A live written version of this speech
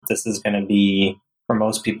this is going to be, for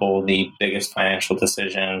most people, the biggest financial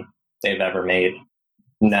decision they've ever made.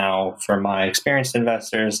 Now, for my experienced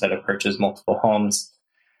investors that have purchased multiple homes,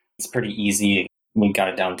 it's pretty easy. We got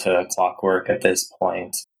it down to clockwork at this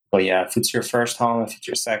point. But yeah, if it's your first home, if it's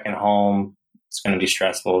your second home, it's going to be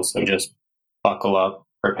stressful. So just buckle up,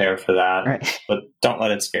 prepare for that. Right. But don't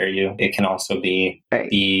let it scare you. It can also be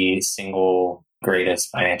the single greatest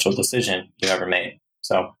financial decision you've ever made.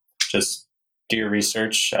 So just do your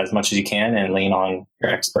research as much as you can and lean on your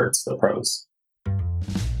experts, the pros.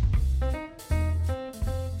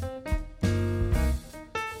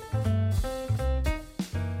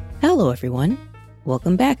 Hello, everyone.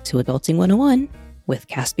 Welcome back to Adulting 101 with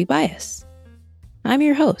Caspi Bias. I'm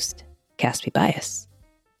your host, Caspi Bias.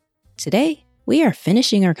 Today, we are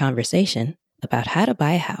finishing our conversation about how to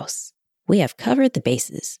buy a house. We have covered the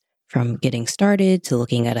bases, from getting started to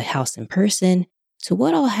looking at a house in person, to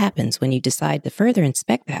what all happens when you decide to further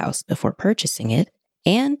inspect the house before purchasing it,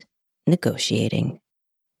 and negotiating.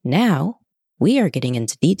 Now, we are getting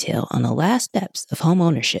into detail on the last steps of home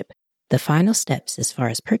ownership, the final steps as far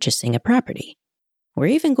as purchasing a property. We're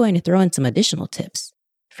even going to throw in some additional tips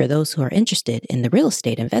for those who are interested in the real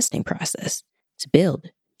estate investing process to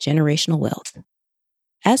build generational wealth.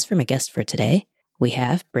 As for my guest for today, we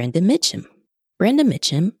have Brenden Mitchum. Brenden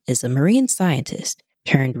Mitchum is a marine scientist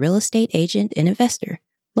turned real estate agent and investor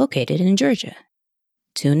located in Georgia.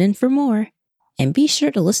 Tune in for more, and be sure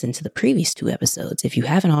to listen to the previous 2 episodes if you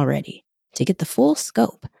haven't already to get the full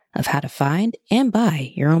scope of how to find and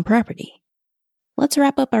buy your own property. Let's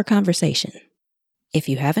wrap up our conversation. If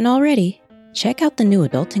you haven't already, check out the new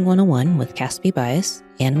Adulting 101 with Caspi Bias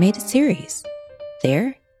animated series.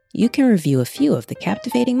 There, you can review a few of the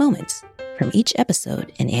captivating moments from each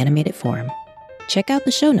episode in animated form. Check out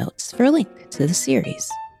the show notes for a link to the series.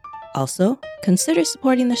 Also, consider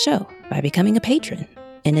supporting the show by becoming a patron.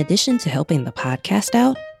 In addition to helping the podcast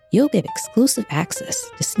out, you'll get exclusive access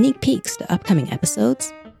to sneak peeks to upcoming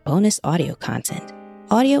episodes, bonus audio content,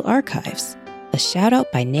 audio archives, a shout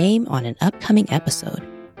out by name on an upcoming episode,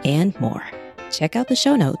 and more. Check out the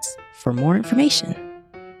show notes for more information.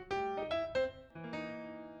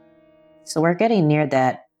 So we're getting near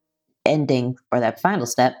that ending or that final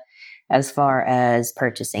step as far as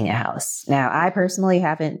purchasing a house. Now, I personally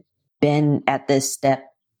haven't been at this step,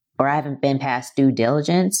 or I haven't been past due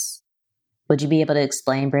diligence. Would you be able to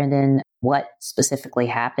explain, Brenden, what specifically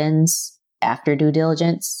happens after due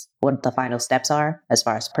diligence? What the final steps are as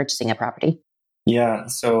far as purchasing a property? Yeah,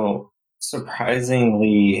 so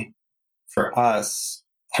surprisingly for us,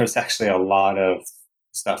 there's actually a lot of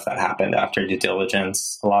stuff that happened after due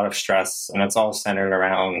diligence, a lot of stress, and it's all centered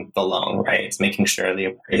around the loan, right? It's making sure the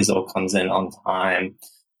appraisal comes in on time.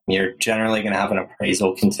 You're generally going to have an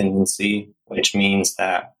appraisal contingency, which means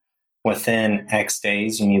that within X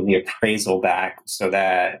days, you need the appraisal back so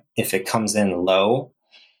that if it comes in low,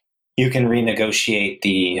 you can renegotiate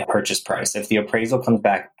the purchase price. If the appraisal comes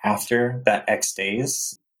back after that X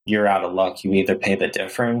days, you're out of luck. You either pay the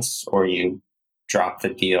difference or you drop the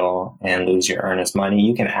deal and lose your earnest money.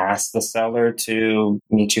 You can ask the seller to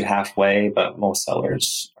meet you halfway, but most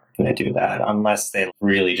sellers aren't going to do that unless they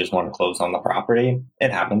really just want to close on the property.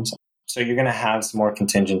 It happens. So you're going to have some more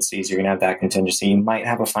contingencies. You're going to have that contingency. You might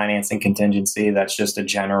have a financing contingency that's just a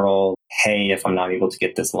general, hey, if I'm not able to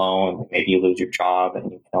get this loan, maybe you lose your job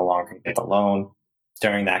and you can no longer get the loan.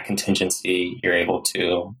 During that contingency, you're able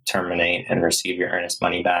to terminate and receive your earnest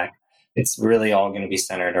money back. It's really all going to be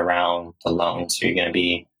centered around the loan. So you're going to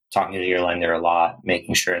be talking to your lender a lot,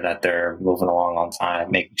 making sure that they're moving along on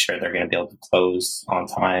time, making sure they're going to be able to close on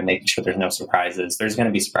time, making sure there's no surprises. There's going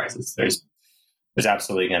to be surprises. There's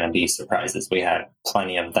absolutely going to be surprises. We had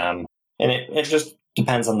plenty of them. And it just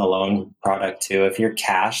depends on the loan product too. If you're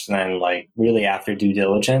cash, then like really after due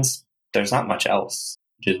diligence, there's not much else.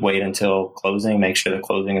 Just wait until closing, make sure the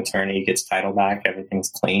closing attorney gets title back, everything's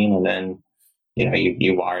clean, and then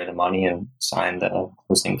you wire the money and sign the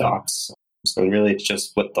closing docs. So really it's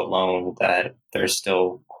just with the loan that there's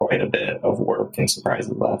still quite a bit of work and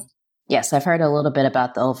surprises left. Yes, I've heard a little bit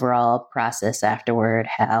about the overall process afterward,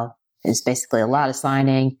 how it's basically a lot of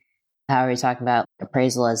signing. How are you talking about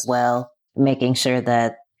appraisal as well? Making sure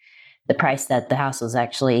that the price that the house was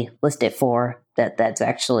actually listed for, that's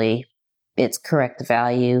actually its correct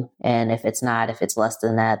value. And if it's not, if it's less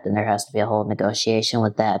than that, then there has to be a whole negotiation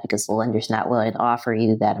with that because the lender's not willing to offer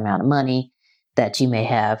you that amount of money that you may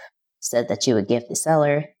have said that you would give the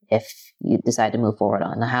seller if you decide to move forward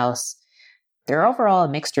on the house. There are overall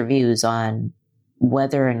mixed reviews on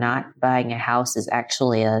whether or not buying a house is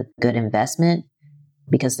actually a good investment,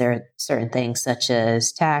 because there are certain things such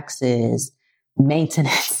as taxes,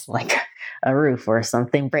 maintenance, like a roof or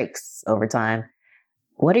something breaks over time.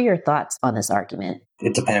 What are your thoughts on this argument?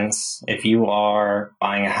 It depends. If you are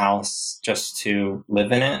buying a house just to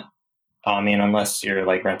live in it, unless you're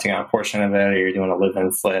like renting out a portion of it or you're doing a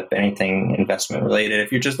live-in flip, anything investment related.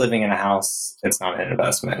 If you're just living in a house, it's not an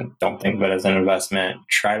investment. Don't think of it as an investment.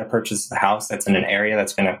 Try to purchase a house that's in an area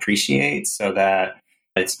that's going to appreciate so that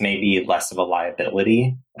it's maybe less of a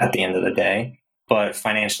liability at the end of the day. But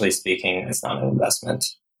financially speaking, it's not an investment.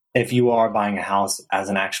 If you are buying a house as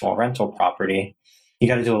an actual rental property, you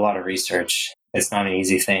got to do a lot of research. It's not an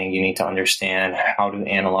easy thing. You need to understand how to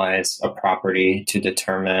analyze a property to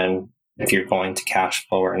determine if you're going to cash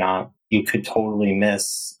flow or not. You could totally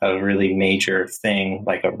miss a really major thing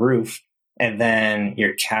like a roof, and then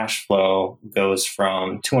your cash flow goes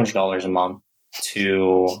from $200 a month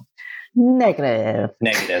to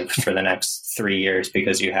negative for the next 3 years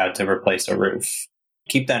because you had to replace a roof.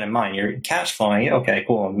 Keep that in mind. You're cash flowing. Okay,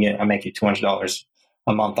 cool. I make you $200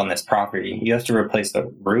 a month on this property. You have to replace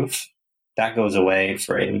the roof. That goes away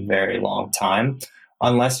for a very long time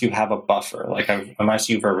unless you have a buffer, unless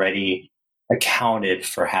you've already accounted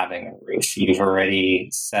for having a roof. You've already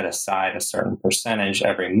set aside a certain percentage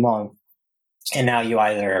every month. And now you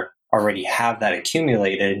either already have that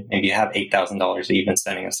accumulated, maybe you have $8,000 that you've been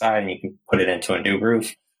setting aside and you can put it into a new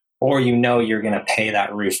roof, or you're going to pay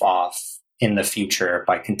that roof off in the future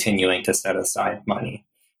by continuing to set aside money.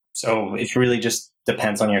 So it really just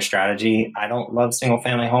depends on your strategy. I don't love single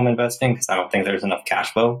family home investing because I don't think there's enough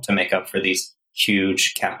cash flow to make up for these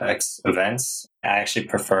huge CapEx events. I actually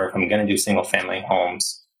prefer, if I'm going to do single family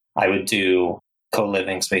homes, I would do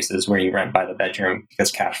co-living spaces where you rent by the bedroom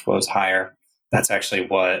because cash flow is higher. That's actually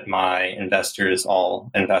what my investors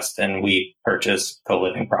all invest in. We purchase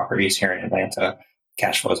co-living properties here in Atlanta.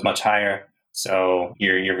 Cash flow is much higher. So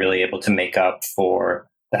you're really able to make up for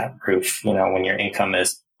that roof. When your income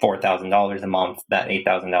is $4,000 a month, that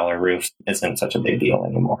 $8,000 roof isn't such a big deal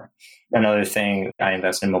anymore. Another thing, I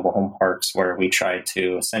invest in mobile home parks where we try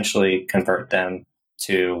to essentially convert them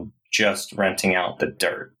to just renting out the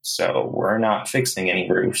dirt. So we're not fixing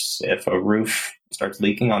any roofs. If a roof starts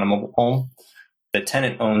leaking on a mobile home, the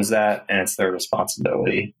tenant owns that and it's their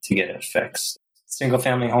responsibility to get it fixed. Single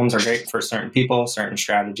family homes are great for certain people, certain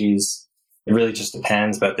strategies. It really just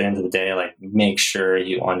depends. But at the end of the day, make sure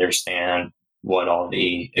you understand what all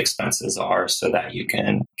the expenses are so that you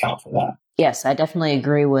can account for that. Yes, I definitely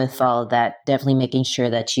agree with all of that. Definitely making sure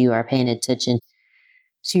that you are paying attention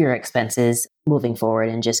to your expenses moving forward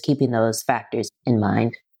and just keeping those factors in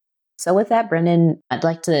mind. So with that, Brenden, I'd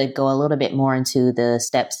like to go a little bit more into the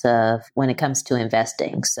steps of when it comes to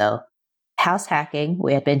investing. So house hacking,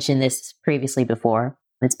 we had mentioned this previously before.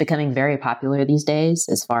 It's becoming very popular these days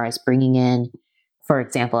as far as bringing in, for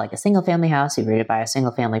example, like a single family house. If you're to buy a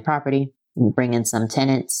single family property, you bring in some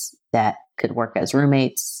tenants that could work as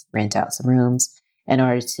roommates, rent out some rooms in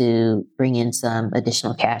order to bring in some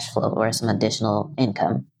additional cash flow or some additional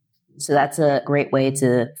income. So that's a great way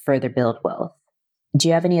to further build wealth. Do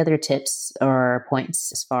you have any other tips or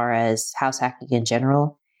points as far as house hacking in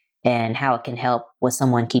general and how it can help with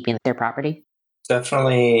someone keeping their property?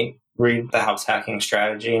 Definitely read The House Hacking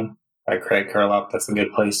Strategy by Craig Curlup. That's a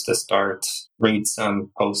good place to start. Read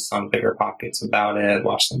some posts on BiggerPockets about it,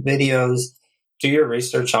 watch some videos, do your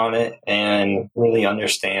research on it, and really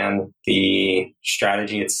understand the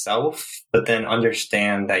strategy itself, but then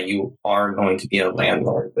understand that you are going to be a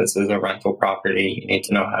landlord. This is a rental property. You need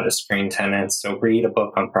to know how to screen tenants. So read a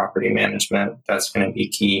book on property management. That's going to be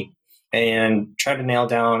key. And try to nail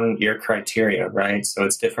down your criteria, right? So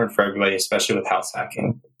it's different for everybody, especially with house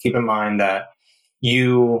hacking. Keep in mind that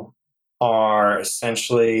you are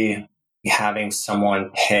essentially having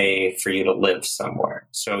someone pay for you to live somewhere.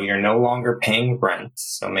 So you're no longer paying rent.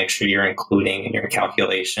 So make sure you're including in your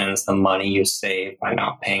calculations the money you save by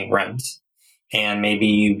not paying rent. And maybe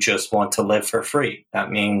you just want to live for free.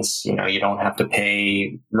 That means, you don't have to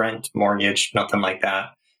pay rent, mortgage, nothing like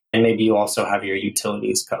that. And maybe you also have your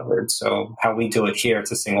utilities covered. So how we do it here,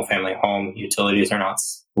 it's a single family home. Utilities are not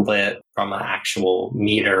split from an actual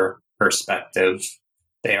meter perspective.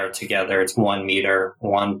 They are together. It's one meter,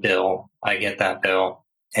 one bill. I get that bill,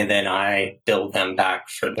 and then I bill them back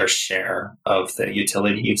for their share of the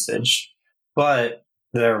utility usage. But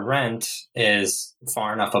their rent is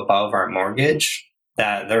far enough above our mortgage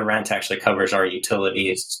that their rent actually covers our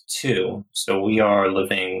utilities too. So we are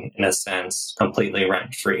living, in a sense, completely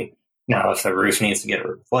rent-free. Now, if the roof needs to get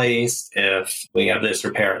replaced, if we have this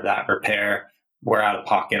repair, that repair, we're out of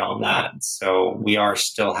pocket on that. So we are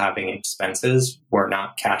still having expenses. We're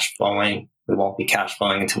not cash flowing. We won't be cash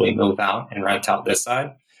flowing until we move out and rent out this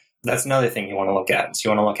side. That's another thing you want to look at. So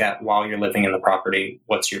you want to look at while you're living in the property,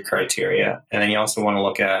 what's your criteria? And then you also want to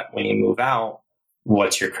look at when you move out,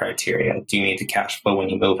 what's your criteria? Do you need to cash flow when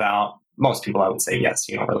you move out? Most people, I would say, yes,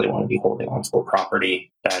 you don't really want to be holding onto a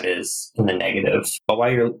property that is in the negative. But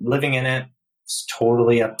while you're living in it, it's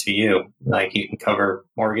totally up to you. Like you can cover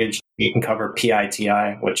mortgage, you can cover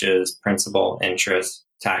PITI, which is principal, interest,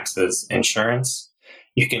 taxes, insurance.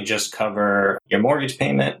 You can just cover your mortgage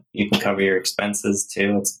payment. You can cover your expenses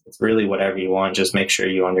too. It's really whatever you want. Just make sure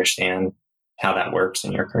you understand how that works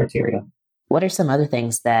in your criteria. What are some other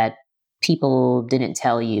things that people didn't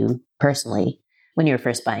tell you personally when you were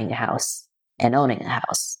first buying a house and owning a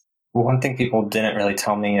house? One thing people didn't really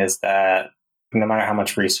tell me is that no matter how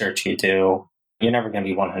much research you do, you're never going to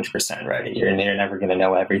be 100% ready. You're never going to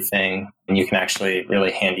know everything. And you can actually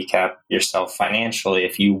really handicap yourself financially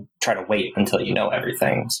if you try to wait until you know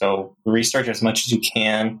everything. So research as much as you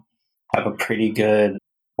can, have a pretty good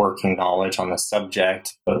working knowledge on the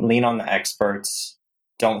subject, but lean on the experts.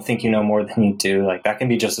 Don't think you know more than you do. Like that can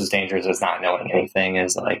be just as dangerous as not knowing anything,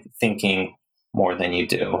 is like thinking more than you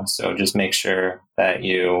do. So just make sure that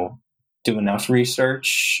you do enough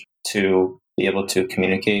research to be able to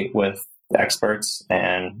communicate with the experts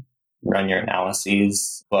and run your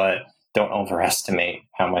analyses, but don't overestimate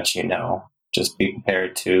how much you know. Just be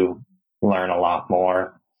prepared to learn a lot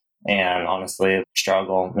more and honestly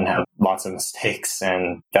struggle and have lots of mistakes.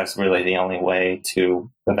 And that's really the only way to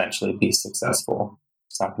eventually be successful.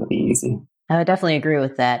 It's not going to be easy. I would definitely agree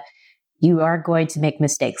with that. You are going to make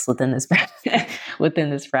mistakes within this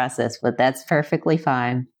process, but that's perfectly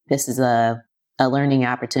fine. This is a learning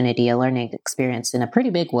opportunity, a learning experience, and a pretty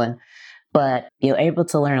big one. But you're able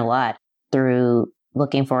to learn a lot through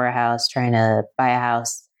looking for a house, trying to buy a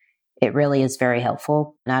house. It really is very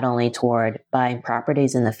helpful, not only toward buying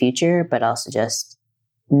properties in the future, but also just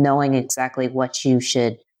knowing exactly what you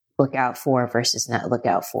should look out for versus not look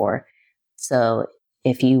out for. So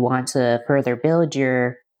if you want to further build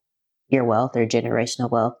your wealth or generational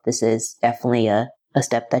wealth, this is definitely a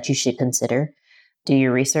step that you should consider. Do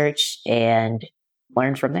your research and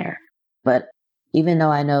learn from there. But even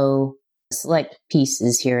though I know select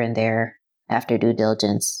pieces here and there after due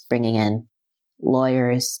diligence, bringing in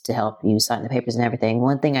lawyers to help you sign the papers and everything,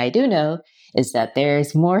 one thing I do know is that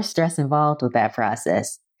there's more stress involved with that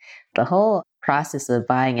process. The whole process of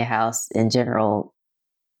buying a house in general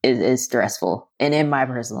is stressful, and in my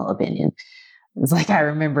personal opinion. It's like I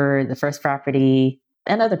remember the first property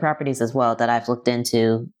and other properties as well that I've looked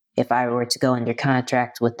into. If I were to go under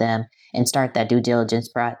contract with them and start that due diligence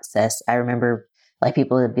process, I remember like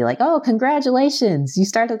people would be like, "Oh, congratulations, you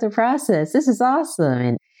started the process. This is awesome."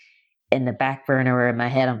 And in the back burner or in my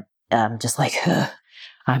head, I'm just like,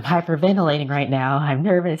 I'm hyperventilating right now. I'm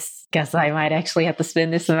nervous because I might actually have to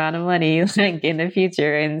spend this amount of money in the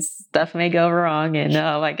future and stuff may go wrong. And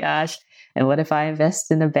oh my gosh. And what if I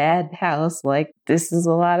invest in a bad house? Like, this is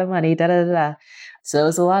a lot of money, da da da. So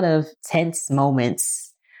it's a lot of tense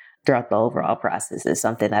moments throughout the overall process is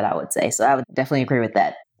something that I would say. So I would definitely agree with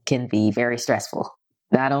that. Can be very stressful,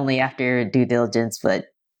 not only after due diligence, but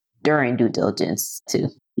during due diligence too.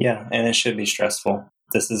 Yeah, and it should be stressful.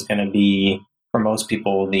 This is going to be, for most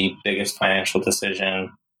people, the biggest financial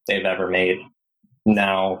decision they've ever made.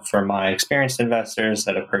 Now, for my experienced investors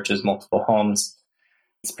that have purchased multiple homes,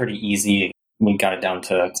 it's pretty easy. We got it down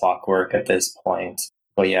to clockwork at this point.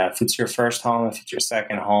 But yeah, if it's your first home, if it's your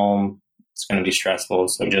second home, it's going to be stressful.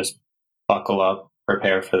 So just buckle up,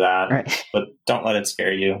 prepare for that. Right. But don't let it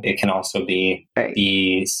scare you. It can also be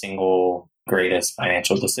the single greatest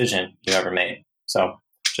financial decision you ever made. So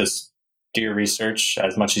just do your research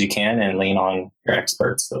as much as you can and lean on your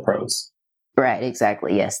experts, the pros. Right,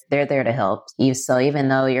 exactly. Yes, they're there to help you. So even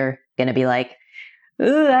though you're going to be like,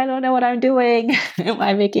 I don't know what I'm doing. Am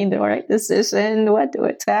I making the right decision?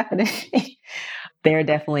 What's happening? They're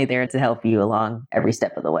definitely there to help you along every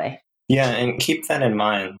step of the way. Yeah, and keep that in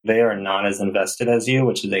mind. They are not as invested as you,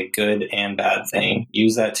 which is a good and bad thing.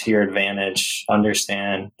 Use that to your advantage.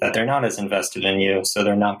 Understand that they're not as invested in you, so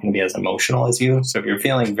they're not going to be as emotional as you. So if you're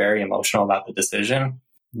feeling very emotional about the decision,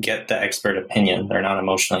 get the expert opinion. They're not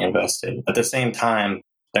emotionally invested. At the same time,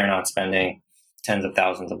 they're not spending tens of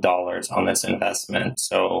thousands of dollars on this investment.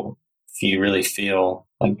 So if you really feel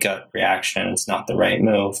a gut reaction, it's not the right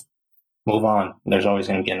move on. There's always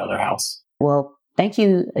going to be another house. Well, thank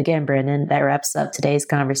you again, Brenden. That wraps up today's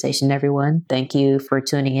conversation, everyone. Thank you for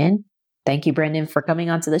tuning in. Thank you, Brenden, for coming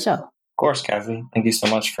onto the show. Of course, Kathy. Thank you so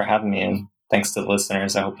much for having me. And thanks to the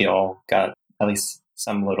listeners. I hope you all got at least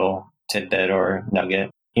some little tidbit or nugget.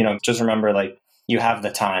 Just remember, you have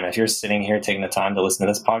the time. If you're sitting here taking the time to listen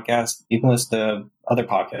to this podcast, you can listen to other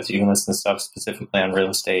podcasts. You can listen to stuff specifically on real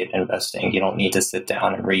estate investing. You don't need to sit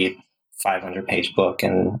down and read 500-page book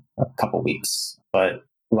in a couple weeks, but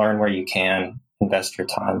learn where you can, invest your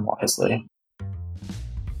time wisely.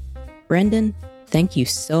 Brenden, thank you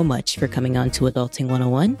so much for coming on to Adulting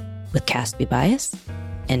 101 with Cast Be Bias.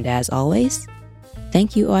 And as always,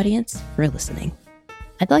 thank you, audience, for listening.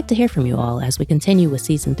 I'd like to hear from you all as we continue with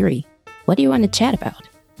Season 3. What do you want to chat about?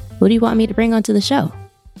 Who do you want me to bring onto the show?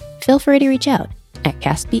 Feel free to reach out at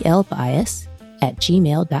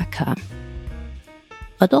castblbias@gmail.com.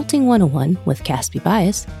 Adulting 101 with Cast Be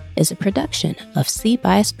Bias is a production of C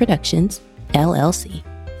Bias Productions, LLC.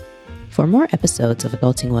 For more episodes of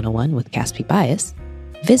Adulting 101 with Cast Be Bias,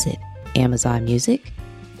 visit Amazon Music,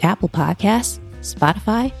 Apple Podcasts,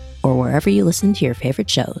 Spotify, or wherever you listen to your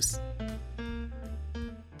favorite shows.